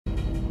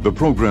The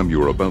program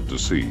you're about to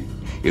see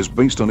is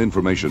based on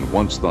information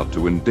once thought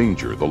to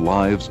endanger the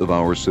lives of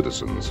our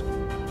citizens.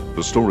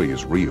 The story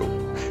is real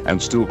and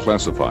still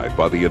classified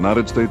by the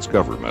United States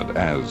government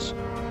as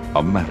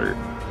a matter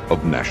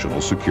of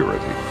national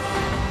security.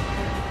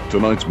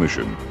 Tonight's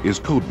mission is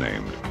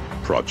codenamed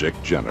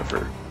Project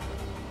Jennifer.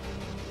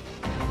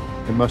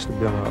 It must have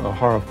been a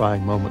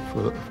horrifying moment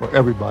for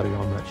everybody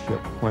on that ship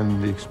when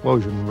the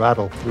explosion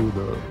rattled through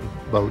the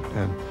boat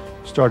and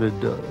started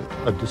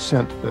a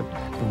descent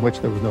from which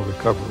there was no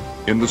recovery.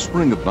 In the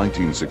spring of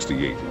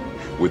 1968,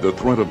 with the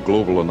threat of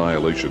global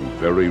annihilation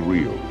very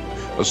real,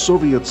 a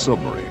Soviet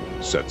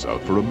submarine sets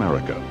out for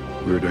America.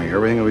 We were doing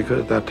everything we could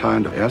at that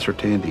time to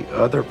ascertain the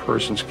other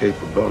person's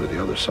capability,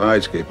 the other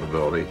side's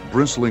capability.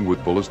 Bristling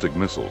with ballistic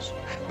missiles,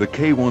 the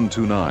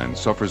K-129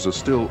 suffers a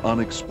still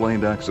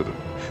unexplained accident,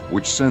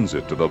 which sends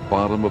it to the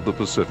bottom of the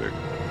Pacific,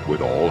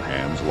 with all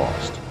hands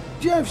lost.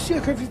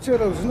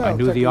 I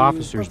knew the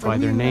officers by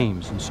their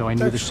names, and so I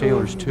knew the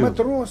sailors too. I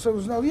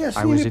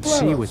was at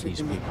sea with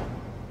these people.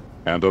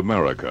 And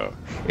America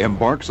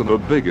embarks on the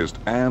biggest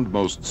and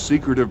most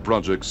secretive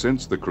project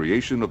since the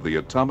creation of the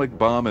atomic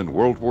bomb in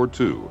World War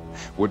II,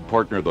 would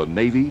partner the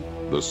Navy,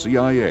 the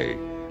CIA,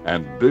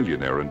 and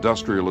billionaire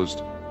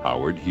industrialist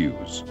Howard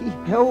Hughes. He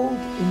held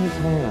in his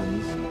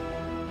hands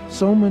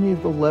so many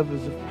of the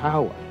levers of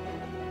power.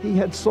 He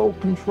had sole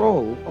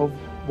control of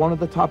one of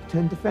the top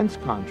 10 defense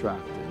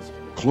contractors.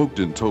 Cloaked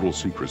in total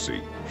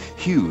secrecy,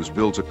 Hughes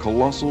builds a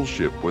colossal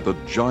ship with a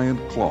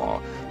giant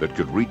claw that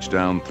could reach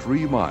down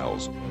 3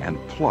 miles and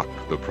pluck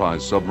the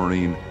prize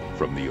submarine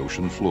from the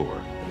ocean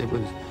floor. It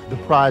was the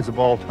prize of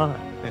all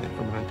time, and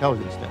from an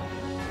intelligence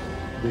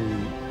standpoint.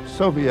 The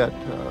Soviet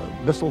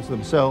missiles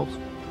themselves,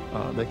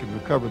 they could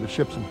recover the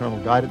ship's internal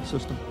guidance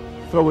system,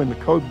 throw in the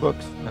code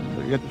books and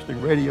the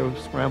interesting radio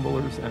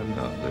scramblers and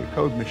the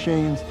code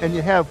machines, and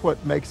you have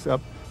what makes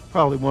up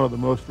probably one of the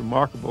most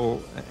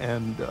remarkable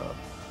and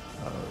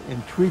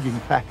intriguing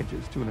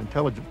packages to an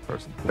intelligent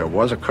person. There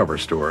was a cover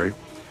story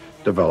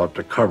developed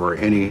to cover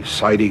any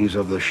sightings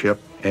of the ship,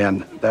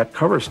 and that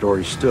cover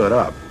story stood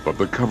up. But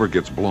the cover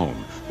gets blown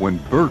when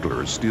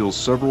burglars steal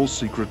several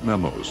secret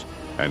memos,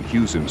 and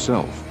Hughes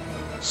himself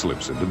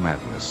slips into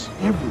madness.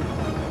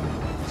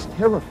 Everyone is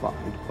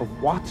terrified of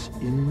what's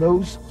in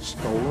those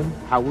stolen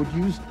Howard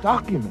Hughes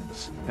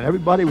documents. And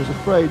everybody was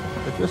afraid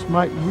that this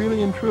might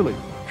really and truly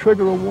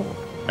trigger a war.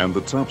 And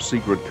the top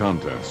secret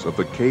contents of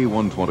the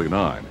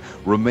K-129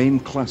 remain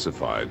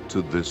classified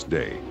to this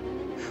day.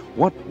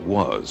 What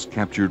was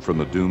captured from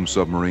the doomed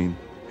submarine?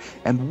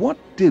 And what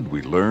did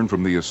we learn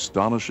from the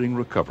astonishing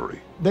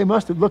recovery? They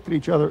must have looked at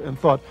each other and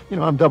thought, you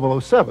know, I'm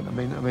 007. I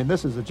mean,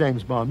 this is a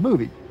James Bond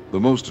movie. The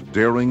most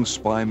daring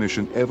spy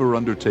mission ever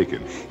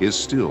undertaken is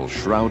still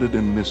shrouded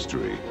in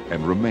mystery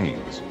and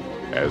remains,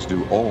 as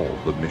do all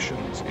the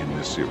missions in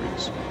this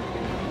series,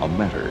 a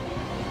matter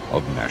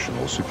of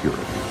national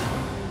security.